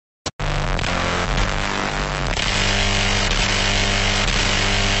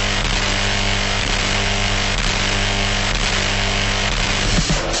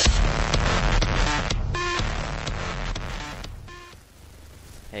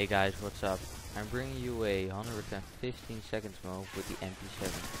Hey guys, what's up? I'm bringing you a 115 seconds mode with the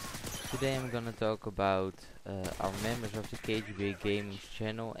Mp7. Today I'm gonna talk about our members of the KGB Gaming's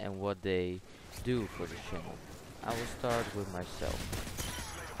channel and what they do for the channel. I will start with myself.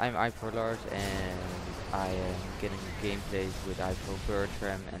 I'm iProLars and I am getting gameplays with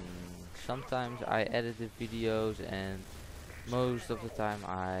Bertram, and sometimes I edit the videos and most of the time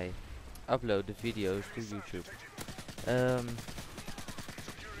I upload the videos to YouTube.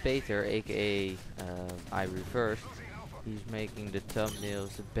 Peter, aka I Reversed, he's making the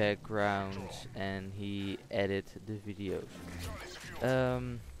thumbnails, the backgrounds, and he edits the videos.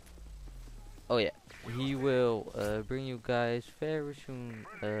 Oh yeah, he will bring you guys very soon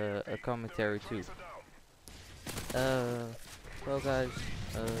a commentary too. Well guys,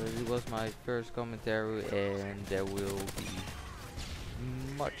 it was my first commentary and there will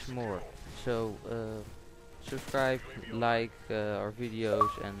be much more. So subscribe, like our videos,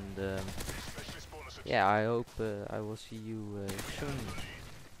 and yeah, I hope I will see you soon.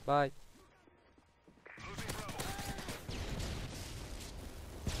 Bye.